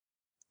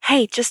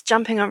Hey, just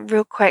jumping on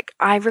real quick.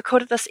 I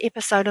recorded this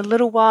episode a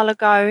little while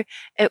ago.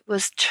 It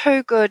was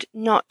too good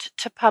not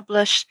to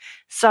publish,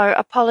 so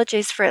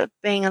apologies for it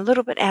being a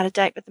little bit out of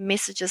date, but the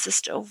messages are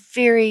still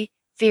very,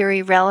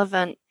 very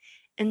relevant.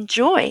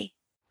 Enjoy.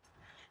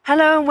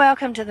 Hello and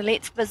welcome to the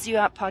Let's Buzz You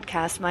Up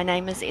podcast. My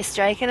name is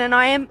Esther Aiken and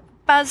I am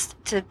buzzed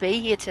to be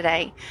here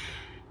today.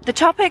 The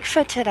topic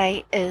for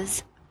today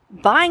is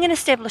buying an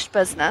established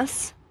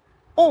business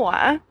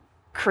or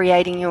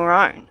creating your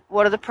own.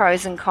 What are the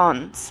pros and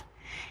cons?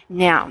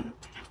 Now,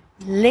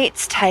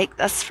 let's take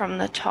this from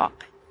the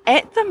top.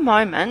 At the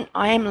moment,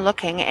 I am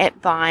looking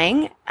at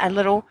buying a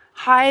little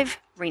hive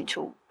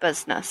rental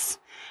business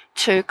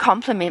to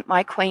complement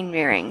my queen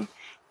rearing.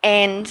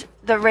 And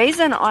the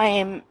reason I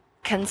am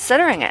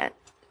considering it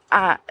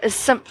is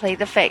simply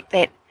the fact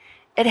that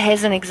it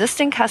has an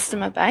existing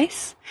customer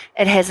base,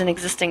 it has an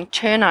existing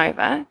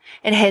turnover,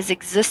 it has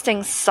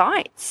existing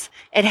sites,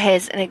 it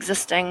has an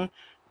existing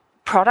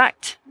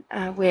product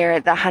where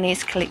the honey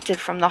is collected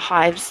from the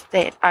hives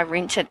that are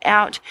rented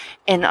out,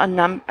 and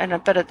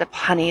a bit of the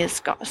honey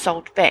is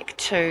sold back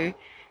to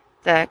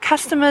the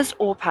customers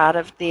or part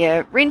of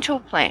their rental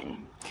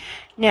plan.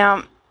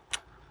 Now,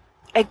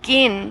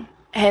 again,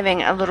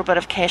 having a little bit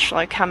of cash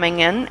flow coming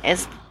in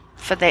as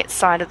for that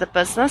side of the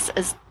business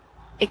is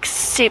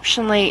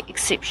exceptionally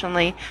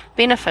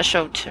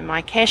beneficial to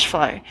my cash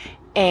flow,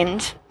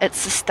 and it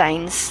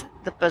sustains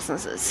the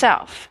business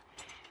itself.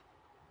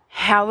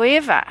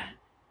 However,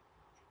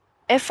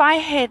 if I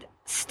had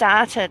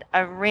started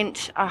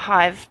a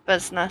hive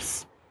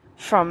business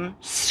from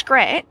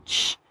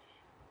scratch,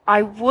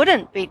 I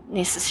wouldn't be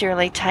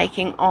necessarily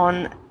taking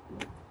on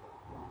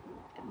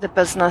the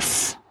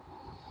business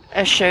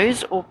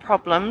issues or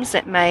problems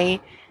that may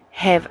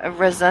have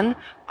arisen.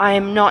 I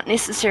am not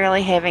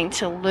necessarily having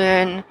to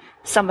learn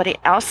somebody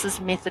else's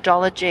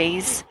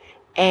methodologies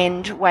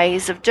and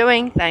ways of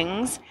doing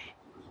things,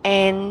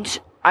 and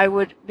I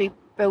would be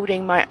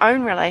building my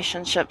own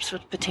relationships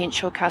with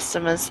potential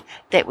customers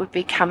that would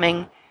be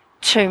coming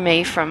to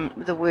me from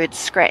the word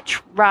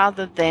scratch,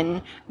 rather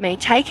than me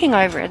taking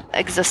over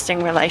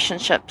existing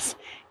relationships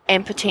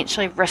and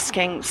potentially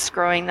risking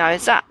screwing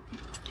those up.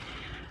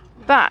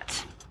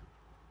 But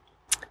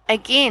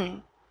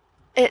again,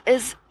 it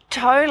is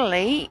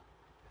totally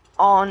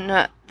on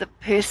the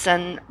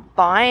person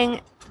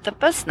buying the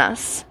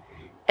business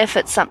if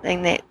it's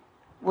something that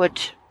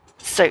would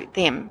suit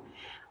them.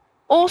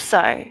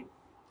 Also,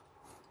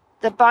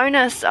 the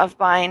bonus of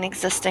buying an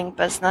existing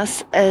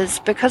business is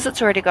because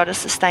it's already got a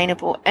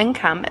sustainable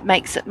income, it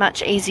makes it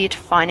much easier to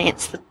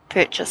finance the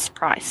purchase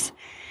price.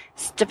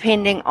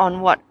 Depending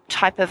on what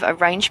type of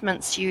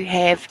arrangements you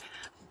have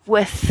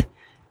with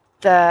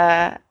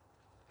the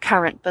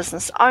current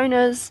business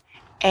owners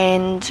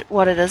and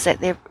what it is that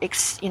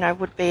they're,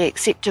 would be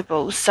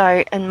acceptable.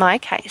 So in my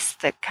case,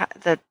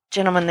 the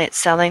gentleman that's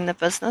selling the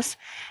business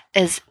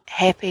is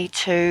happy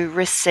to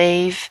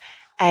receive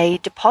a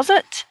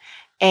deposit,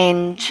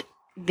 and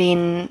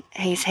then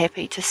he's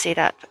happy to set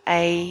up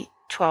a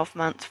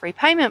 12-month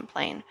repayment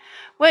plan,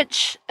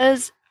 which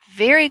is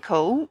very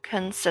cool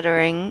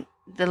considering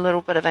the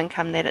little bit of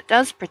income that it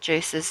does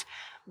produce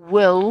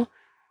will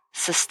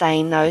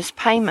sustain those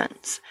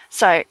payments.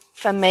 So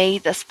for me,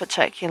 this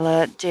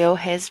particular deal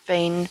has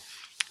been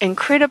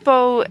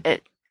incredible.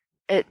 It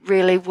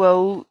really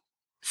will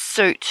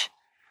suit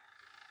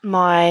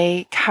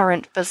my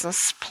current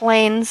business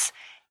plans,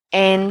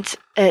 and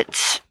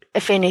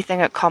if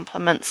anything, it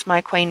complements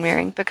my queen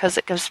rearing because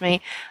it gives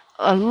me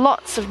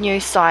lots of new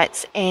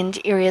sites and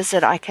areas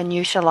that I can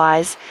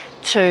utilise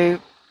to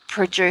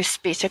produce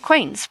better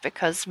queens,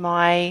 because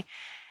my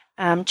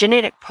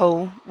genetic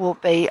pool will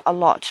be a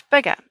lot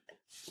bigger.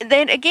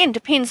 That again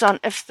depends on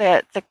if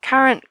the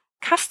current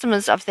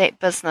customers of that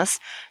business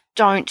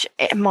don't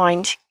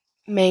mind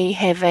me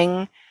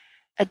having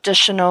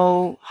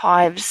additional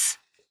hives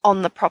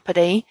on the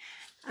property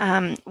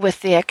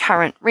with their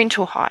current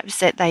rental hives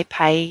that they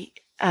pay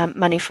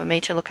money for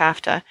me to look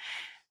after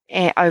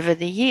over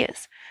the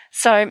years.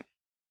 So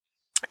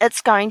it's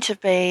going to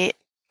be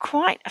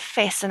quite a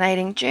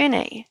fascinating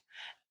journey.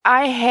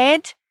 I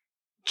had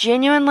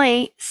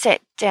genuinely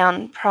sat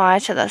down prior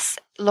to this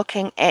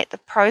looking at the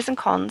pros and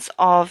cons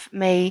of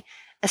me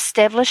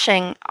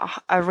establishing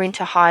a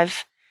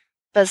rent-a-hive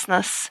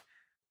business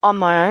on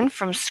my own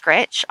from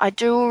scratch. I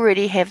do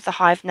already have the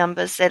hive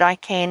numbers that I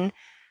can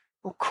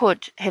or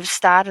could have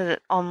started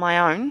it on my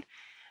own,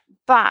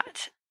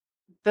 but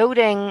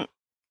building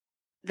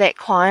that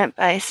client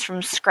base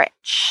from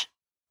scratch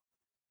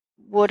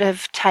would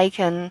have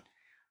taken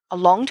a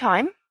long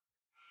time,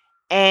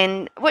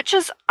 and which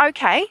is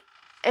okay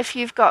if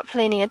you've got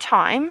plenty of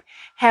time.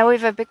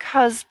 However,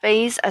 because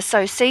bees are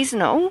so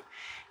seasonal,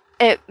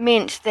 it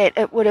meant that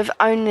it would have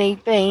only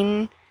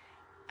been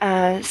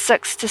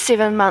 6 to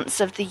 7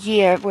 months of the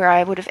year where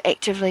I would have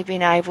actively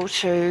been able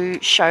to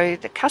show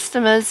the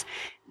customers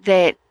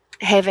that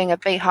having a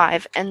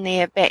beehive in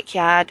their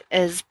backyard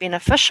is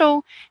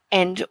beneficial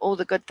and all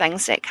the good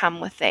things that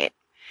come with that.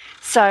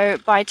 So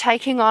by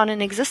taking on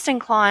an existing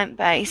client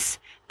base,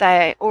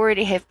 They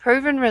already have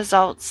proven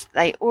results.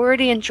 They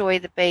already enjoy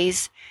the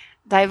bees.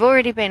 They've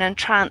already been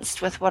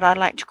entranced with what I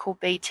like to call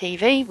bee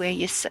TV,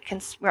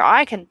 where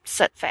I can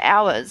sit for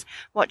hours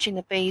watching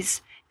the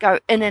bees go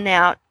in and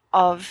out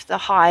of the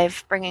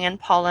hive, bringing in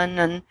pollen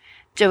and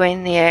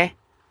doing their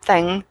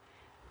thing,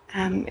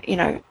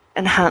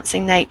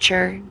 enhancing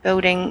nature,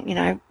 building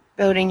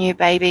new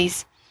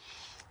babies,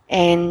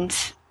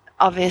 and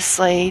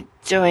obviously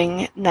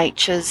doing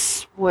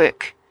nature's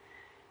work,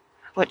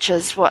 which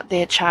is what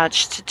they're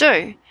charged to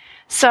do.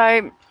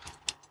 So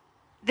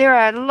there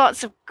are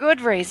lots of good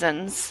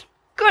reasons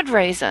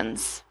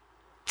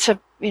to,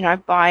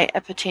 buy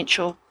a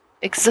potential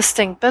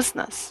existing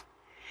business.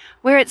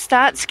 Where it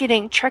starts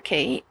getting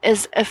tricky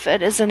is if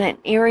it is in an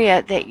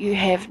area that you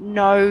have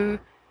no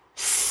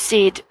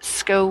said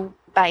skill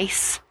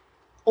base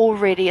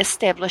already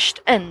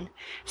established in.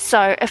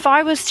 So if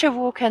I was to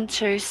walk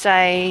into,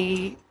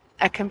 say,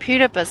 a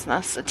computer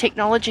business, a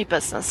technology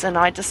business, and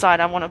I decide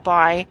I want to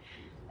buy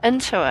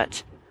into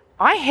it,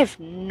 I have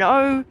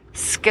no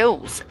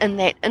skills in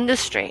that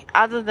industry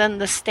other than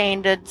the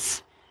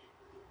standards.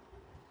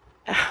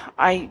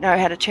 I know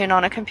how to turn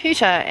on a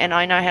computer, and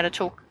I know how to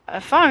talk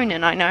a phone,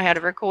 and I know how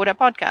to record a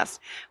podcast,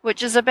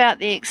 which is about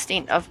the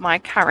extent of my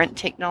current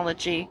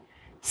technology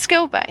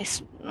skill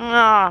base.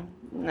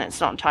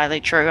 That's not entirely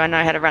true. I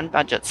know how to run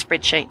budget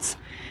spreadsheets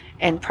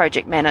and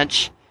project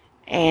manage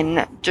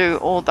and do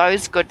all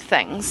those good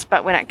things.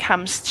 But when it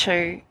comes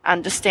to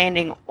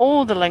understanding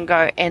all the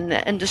lingo and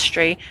the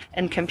industry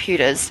in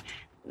computers,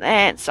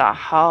 that's a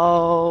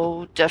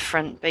whole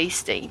different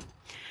beastie.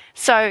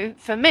 So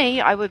for me,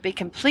 I would be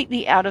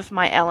completely out of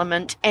my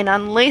element, and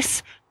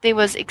unless there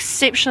was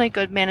exceptionally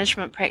good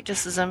management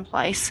practices in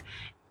place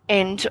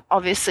and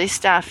obviously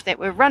staff that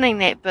were running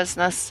that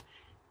business,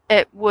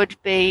 it would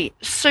be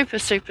super,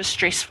 super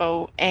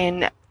stressful,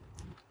 and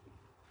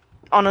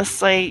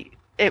honestly,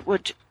 it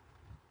would,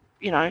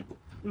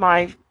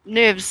 my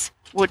nerves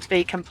would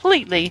be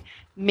completely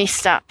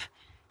messed up,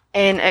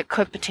 and it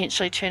could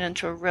potentially turn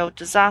into a real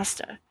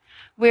disaster.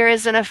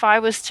 Whereas if I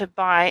was to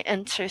buy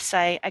into,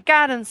 say, a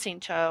garden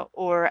centre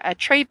or a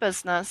tree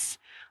business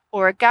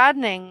or a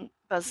gardening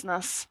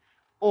business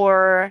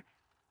or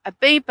a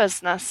bee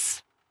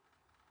business,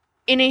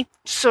 any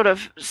sort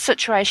of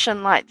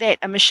situation like that,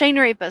 a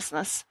machinery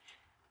business,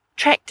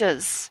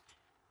 tractors,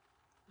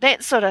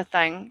 that sort of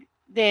thing,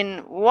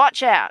 then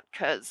watch out,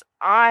 because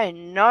I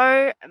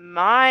know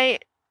my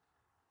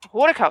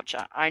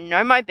horticulture, I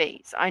know my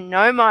bees, I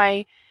know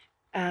my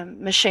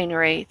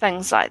machinery,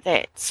 things like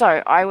that.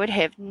 So I would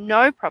have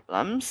no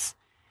problems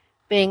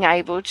being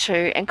able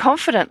to, and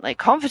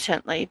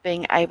confidently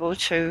being able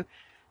to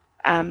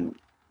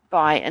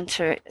buy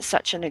into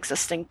such an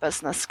existing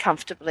business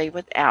comfortably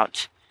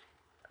without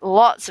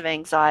lots of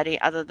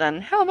anxiety, other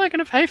than how am I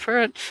going to pay for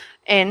it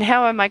and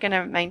how am I going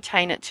to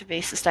maintain it to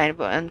be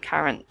sustainable in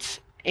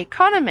current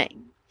economy.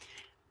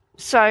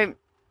 So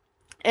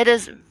it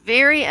is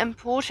very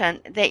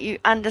important that you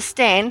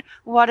understand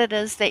what it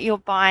is that you're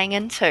buying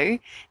into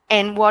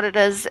and what it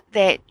is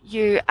that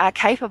you are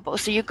capable.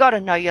 So you've got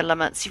to know your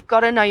limits. You've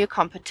got to know your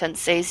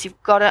competencies.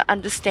 You've got to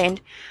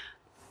understand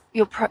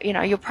your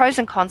pros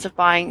and cons of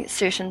buying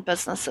certain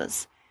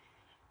businesses.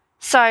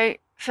 So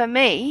for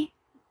me,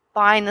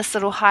 buying this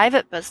little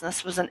Hiveit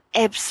business was an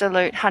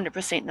absolute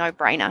 100%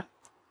 no-brainer.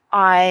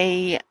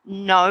 I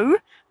know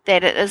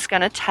that it is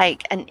going to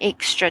take an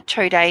extra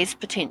 2 days,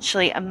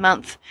 potentially a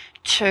month,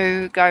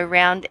 to go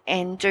around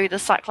and do the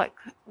cyclic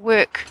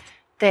work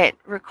that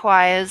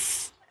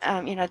requires,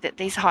 that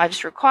these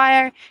hives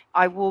require.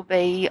 I will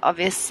be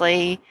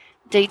obviously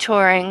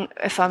detouring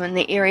if I'm in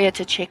the area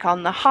to check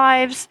on the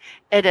hives.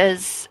 It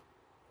is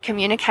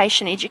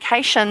communication,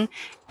 education,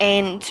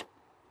 and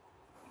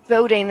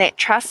building that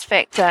trust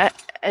factor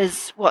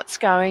is what's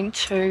going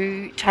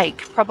to take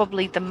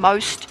probably the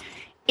most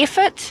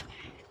effort.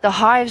 The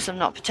hives I'm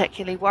not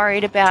particularly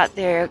worried about.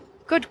 They're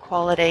good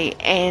quality,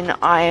 and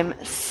I am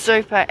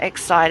super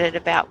excited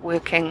about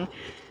working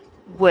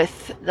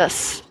with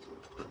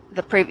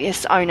the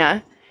previous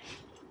owner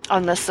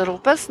on this little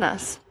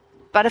business.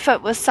 But if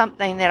it was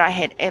something that I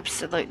had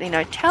absolutely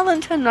no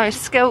talent and no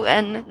skill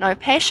in, no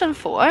passion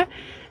for,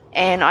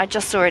 and I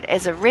just saw it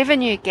as a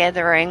revenue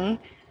gathering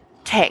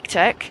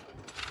tactic,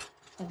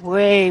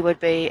 we would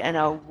be in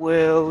a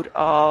world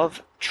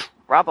of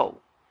trouble.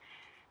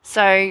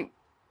 So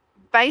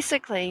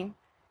basically,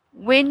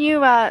 when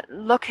you are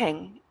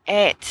looking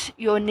at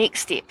your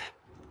next step,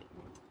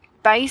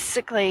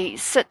 basically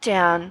sit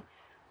down,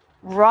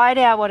 write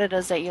out what it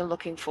is that you're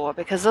looking for,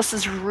 because this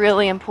is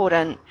really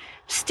important.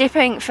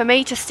 For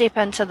me to step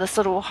into this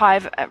little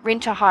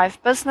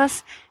rent-a-hive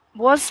business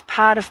was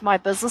part of my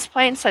business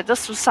plan. So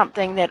this was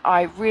something that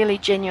I really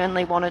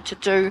genuinely wanted to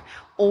do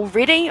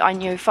already. I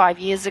knew 5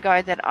 years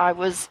ago that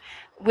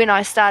when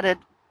I started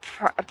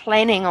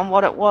planning on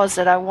what it was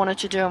that I wanted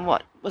to do and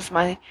what was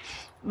my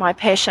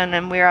passion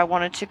and where I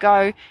wanted to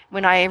go.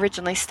 When I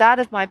originally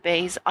started my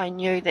bees, I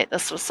knew that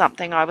this was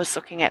something I was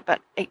looking at,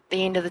 but at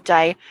the end of the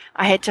day,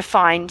 I had to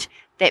find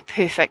that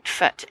perfect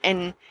fit,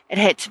 and it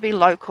had to be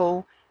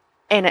local,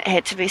 and it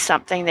had to be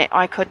something that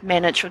I could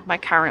manage with my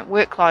current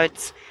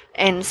workloads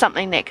and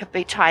something that could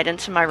be tied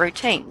into my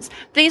routines.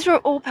 These were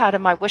all part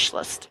of my wish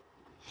list.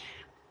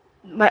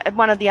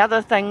 One of the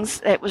other things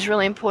that was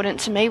really important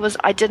to me was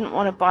I didn't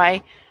want to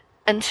buy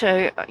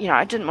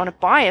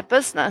a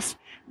business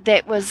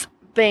that was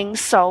being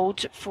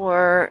sold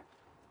for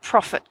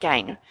profit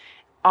gain.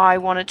 I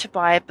wanted to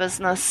buy a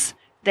business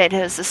that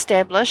is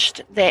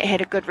established, that had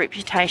a good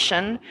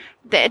reputation,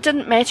 that it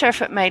didn't matter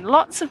if it made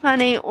lots of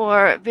money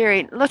or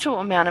very little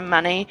amount of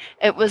money.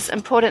 It was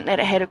important that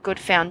it had a good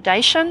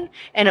foundation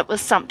and it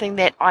was something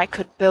that I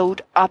could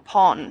build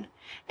upon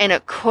and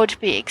it could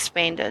be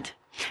expanded.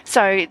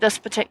 So this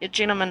particular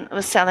gentleman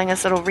was selling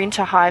his little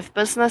rent-a-hive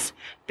business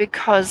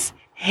because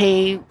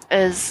he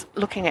is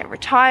looking at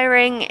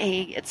retiring.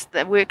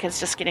 The work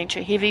is just getting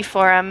too heavy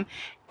for him,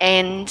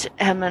 and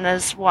him and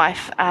his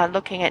wife are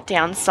looking at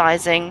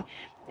downsizing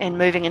and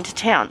moving into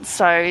town.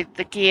 So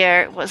the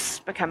gear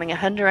was becoming a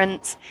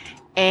hindrance,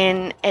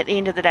 and at the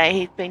end of the day,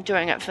 he'd been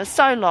doing it for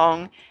so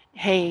long,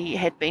 he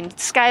had been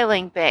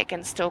scaling back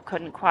and still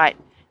couldn't quite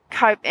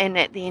cope, and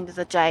at the end of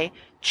the day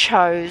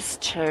chose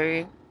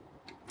to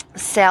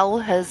sell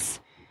his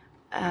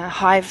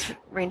hive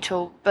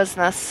rental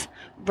business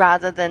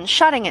rather than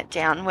shutting it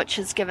down, which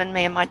has given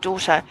me and my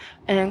daughter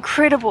an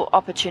incredible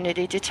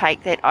opportunity to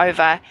take that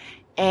over.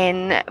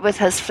 And with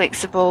his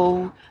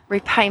flexible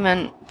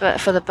repayment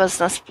for the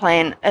business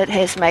plan, it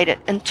has made it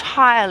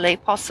entirely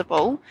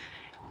possible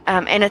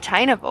and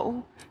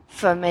attainable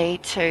for me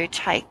to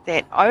take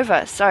that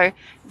over. So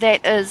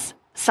that is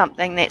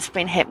something that's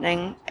been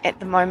happening at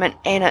the moment,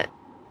 and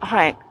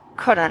I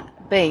couldn't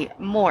be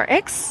more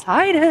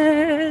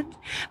excited.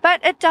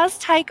 But it does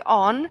take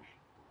on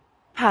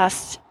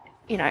past,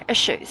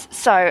 issues.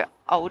 So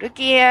older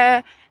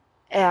gear,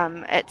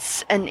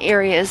 it's in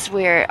areas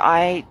where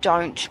I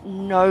don't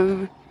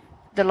know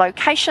the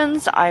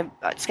locations.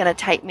 It's going to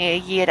take me a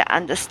year to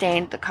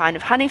understand the kind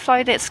of honey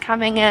flow that's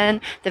coming in,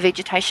 the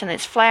vegetation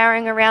that's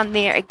flowering around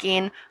there.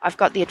 Again, I've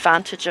got the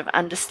advantage of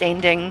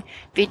understanding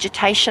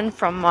vegetation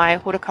from my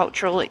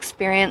horticultural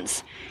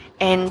experience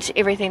and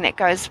everything that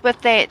goes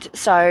with that.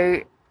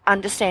 So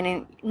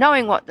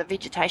knowing what the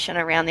vegetation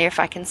around there, if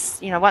I can,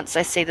 once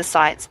I see the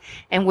sites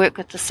and work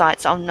with the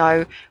sites, I'll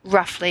know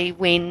roughly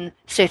when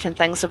certain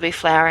things will be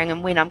flowering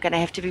and when I'm going to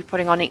have to be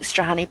putting on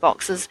extra honey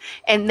boxes,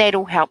 and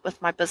that'll help with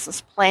my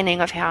business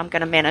planning of how I'm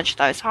going to manage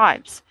those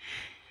hives.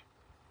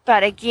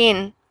 But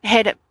again,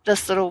 had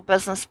this little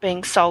business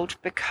being sold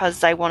because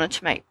they wanted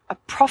to make a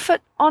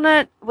profit on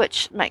it,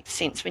 which makes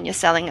sense when you're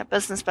selling a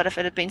business, but if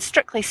it had been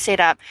strictly set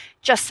up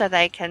just so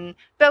they can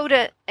build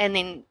it and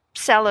then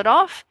sell it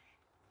off,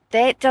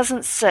 that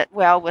doesn't sit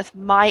well with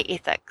my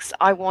ethics.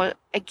 I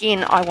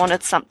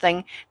wanted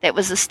something that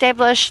was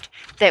established,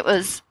 that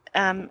was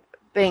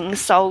being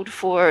sold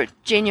for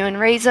genuine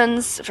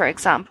reasons. For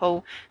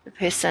example, the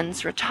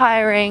person's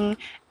retiring,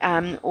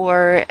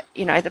 or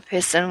the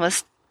person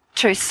was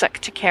too sick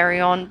to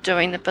carry on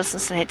doing the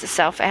business and had to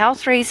sell for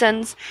health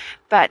reasons.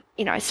 But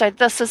so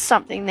this is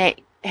something that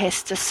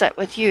has to sit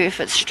with you. If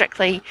it's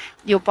strictly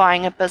you're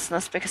buying a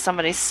business because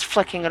somebody's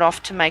flicking it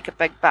off to make a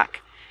big buck,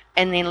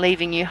 and then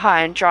leaving you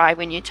high and dry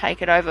when you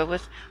take it over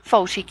with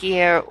faulty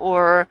gear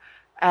or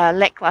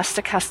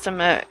lackluster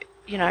customer,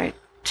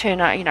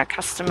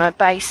 customer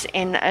base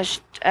and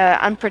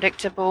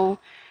unpredictable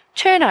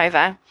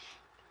turnover,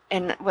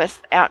 and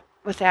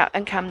without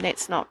income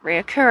that's not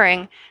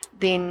reoccurring,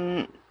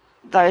 then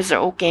those are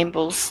all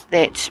gambles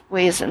that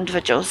we as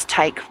individuals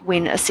take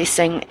when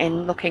assessing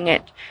and looking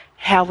at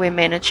how we're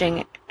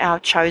managing our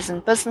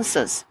chosen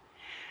businesses.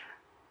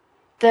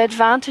 The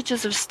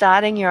advantages of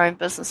starting your own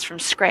business from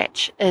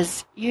scratch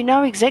is you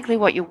know exactly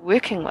what you're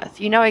working with.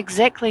 You know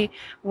exactly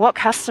what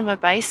customer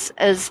base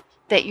is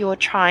that you're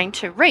trying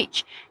to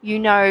reach. You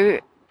know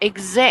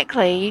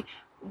exactly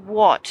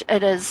what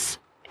it is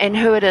and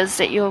who it is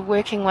that you're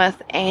working with,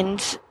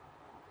 and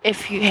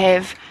if you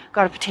have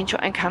got a potential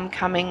income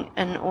coming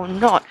in or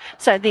not.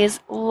 So there's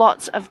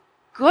lots of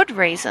good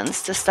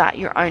reasons to start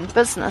your own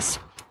business.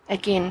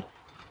 Again,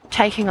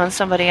 taking on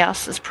somebody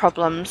else's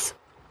problems,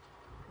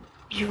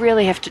 you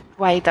really have to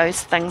weigh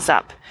those things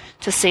up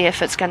to see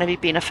if it's going to be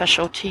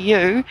beneficial to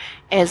you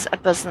as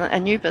a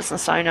new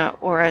business owner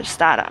or a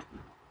startup.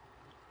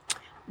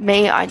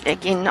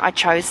 I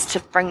chose to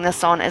bring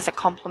this on as a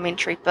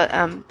complementary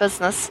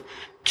business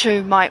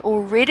to my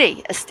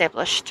already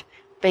established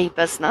bee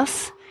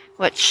business,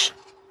 which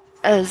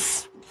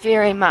is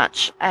very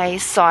much a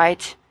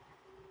side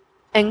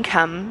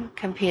income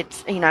compared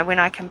to, when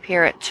I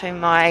compare it to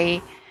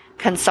my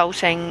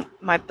consulting,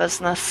 my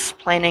business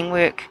planning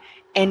work,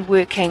 and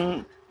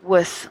working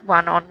with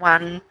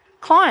one-on-one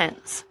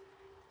clients.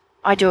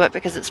 I do it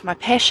because it's my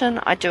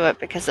passion. I do it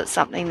because it's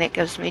something that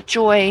gives me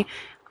joy.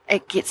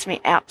 It gets me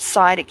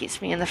outside. It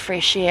gets me in the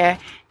fresh air.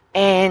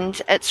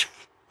 And it's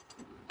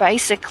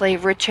basically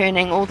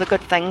returning all the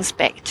good things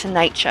back to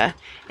nature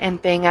and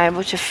being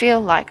able to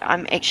feel like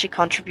I'm actually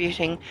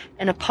contributing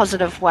in a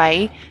positive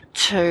way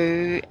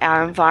to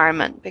our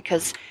environment,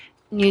 because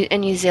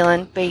in New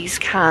Zealand, bees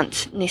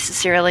can't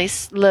necessarily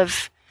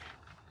live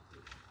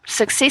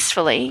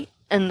successfully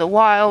in the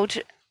wild,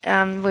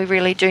 we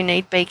really do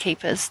need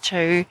beekeepers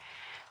to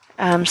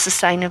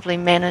sustainably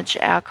manage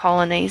our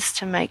colonies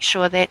to make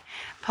sure that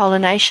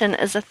pollination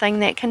is a thing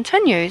that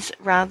continues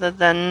rather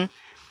than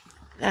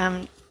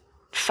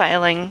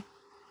failing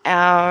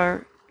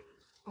our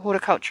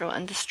horticultural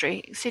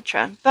industry,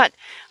 etc. But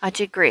I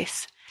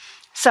digress.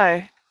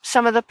 So,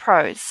 some of the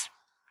pros,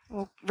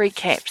 we'll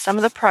recap some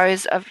of the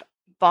pros of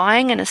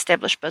buying an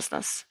established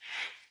business.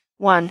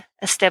 1,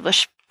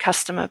 established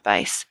customer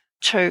base.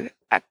 2,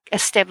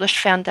 established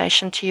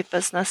foundation to your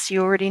business.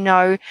 You already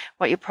know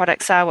what your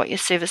products are, what your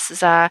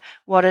services are,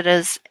 what it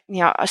is,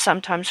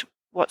 sometimes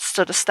what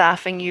sort of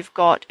staffing you've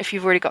got. If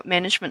you've already got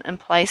management in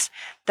place,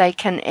 they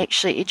can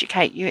actually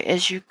educate you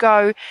as you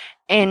go.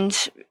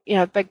 And,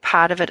 a big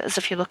part of it is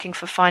if you're looking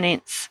for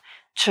finance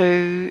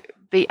to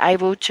be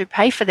able to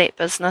pay for that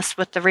business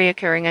with the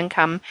reoccurring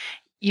income,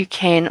 you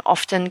can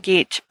often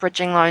get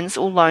bridging loans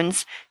or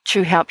loans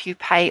to help you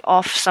pay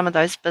off some of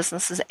those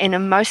businesses. And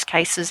in most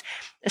cases,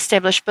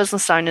 established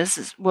business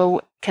owners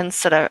will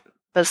consider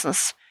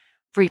business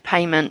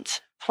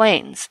repayment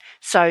plans.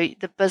 So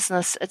the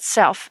business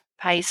itself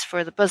pays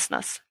for the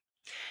business.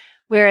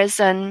 Whereas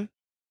in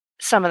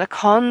some of the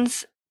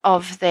cons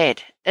of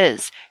that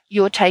is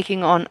you're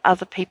taking on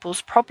other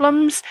people's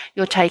problems,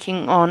 you're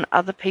taking on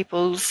other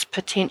people's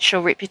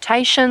potential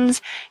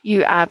reputations,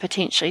 you are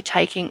potentially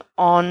taking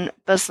on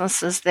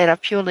businesses that are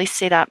purely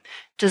set up,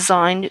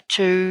 designed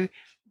to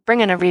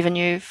bring in a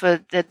revenue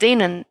for the then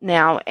and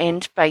now,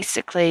 and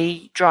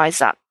basically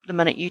dries up the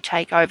minute you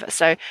take over.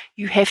 So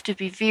you have to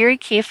be very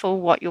careful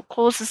what your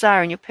clauses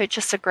are in your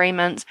purchase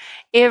agreements,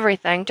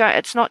 everything.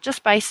 It's not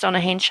just based on a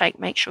handshake.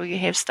 Make sure you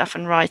have stuff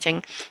in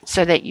writing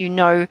so that you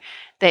know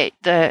that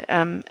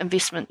the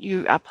investment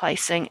you are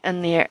placing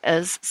in there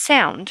is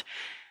sound.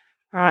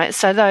 All right,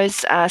 so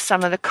those are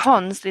some of the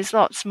cons. There's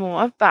lots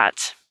more,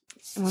 but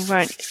we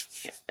won't,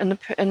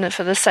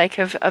 for the sake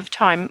of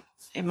time,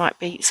 it might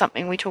be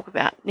something we talk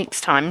about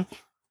next time.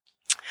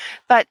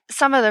 But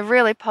some of the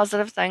really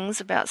positive things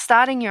about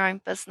starting your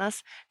own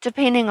business,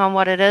 depending on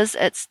what it is,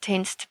 it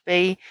tends to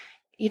be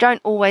you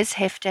don't always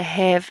have to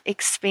have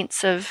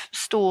expensive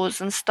stores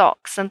and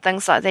stocks and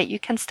things like that. You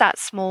can start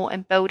small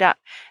and build up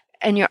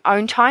in your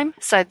own time,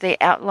 so the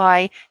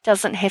outlay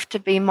doesn't have to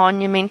be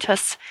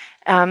monumentous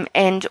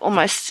and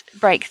almost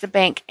break the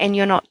bank, and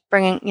you're not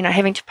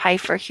having to pay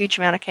for a huge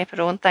amount of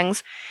capital and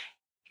things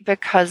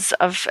because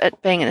of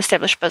it being an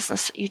established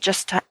business. You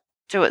just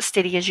do it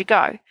steady as you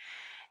go.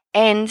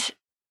 And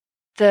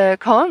the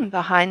con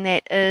behind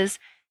that is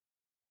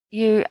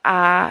you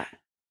are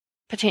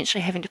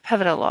potentially having to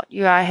pivot a lot.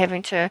 You are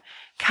having to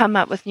come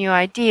up with new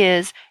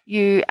ideas.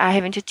 You are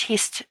having to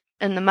test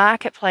in the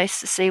marketplace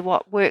to see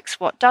what works,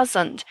 what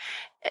doesn't.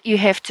 You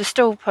have to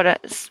still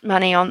put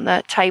money on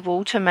the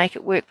table to make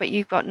it work, but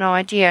you've got no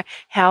idea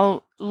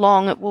how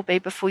long it will be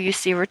before you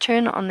see a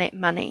return on that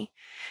money.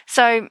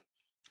 So,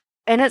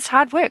 and it's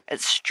hard work.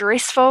 It's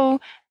stressful.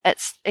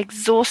 It's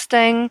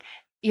exhausting.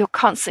 You're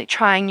constantly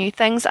trying new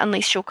things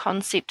unless your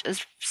concept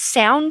is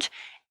sound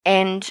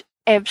and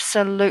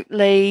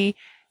absolutely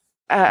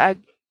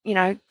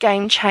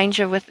game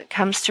changer when it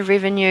comes to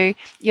revenue.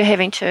 You're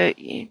having to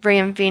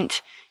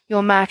reinvent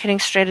your marketing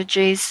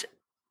strategies,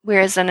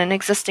 whereas in an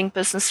existing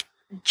business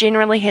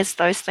generally has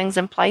those things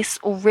in place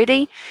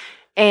already,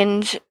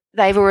 and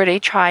they've already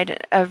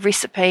tried a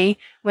recipe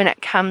when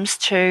it comes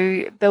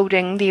to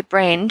building their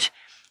brand.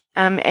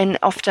 And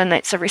often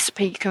that's a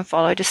recipe you can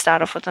follow to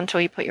start off with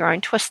until you put your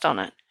own twist on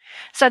it.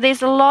 So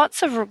there's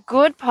lots of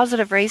good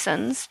positive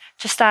reasons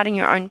to starting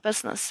your own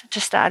business, to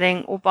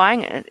starting or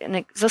buying an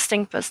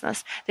existing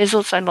business. There's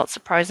also lots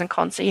of pros and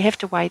cons, so you have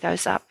to weigh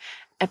those up.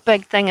 A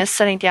big thing is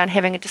sitting down,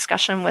 having a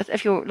discussion with,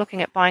 if you're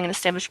looking at buying an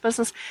established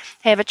business,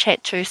 have a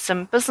chat to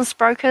some business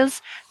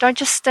brokers. Don't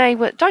just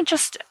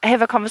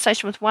have a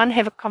conversation with one,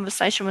 have a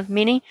conversation with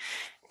many,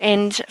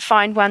 and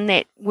find one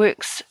that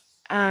works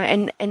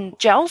and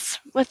gels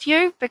with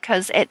you,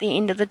 because at the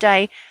end of the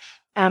day,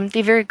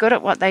 they're very good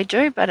at what they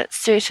do, but it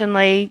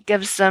certainly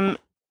gives them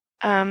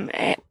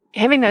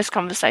having those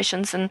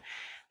conversations and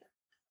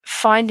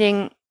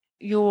finding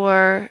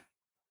your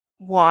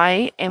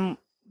why and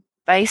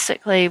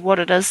basically what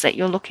it is that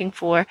you're looking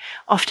for.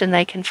 Often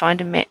they can find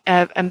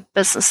a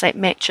business that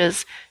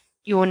matches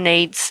your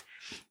needs.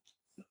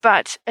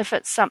 But if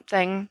it's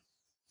something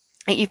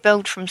that you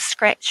build from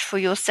scratch for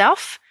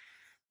yourself,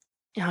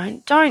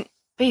 don't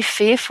be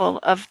fearful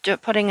of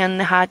putting in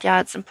the hard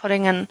yards and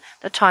putting in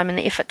the time and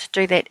the effort to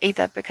do that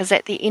either, because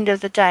at the end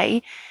of the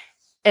day,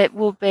 it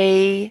will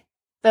be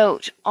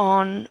built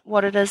on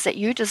what it is that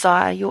you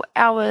desire, your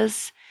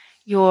hours,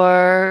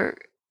 your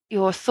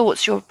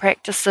thoughts, your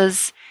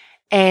practices,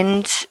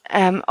 and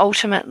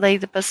ultimately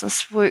the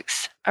business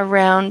works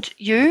around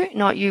you,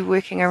 not you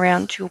working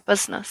around your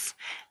business.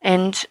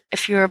 And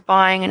if you're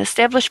buying an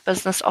established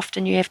business,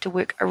 often you have to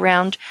work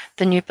around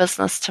the new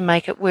business to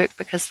make it work,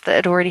 because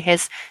it already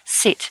has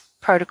set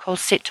protocols,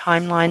 set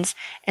timelines,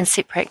 and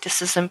set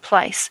practices in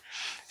place.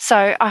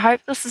 So I hope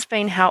this has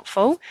been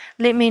helpful.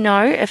 Let me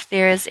know if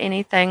there is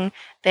anything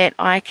that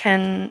I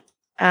can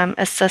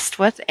assist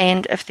with.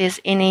 And if there's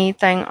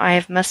anything I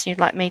have missed and you'd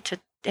like me to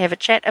have a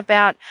chat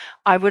about,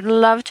 I would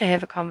love to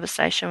have a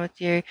conversation with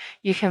you.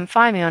 You can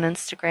find me on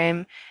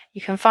Instagram.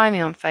 You can find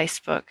me on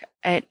Facebook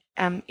at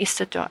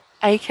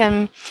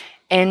Esther.Aiken,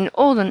 and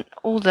all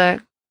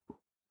the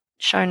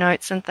show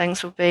notes and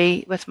things will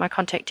be with my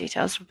contact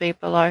details will be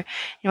below.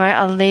 Anyway,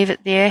 I'll leave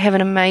it there. Have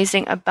an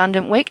amazing,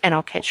 abundant week, and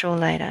I'll catch you all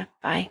later.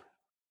 Bye.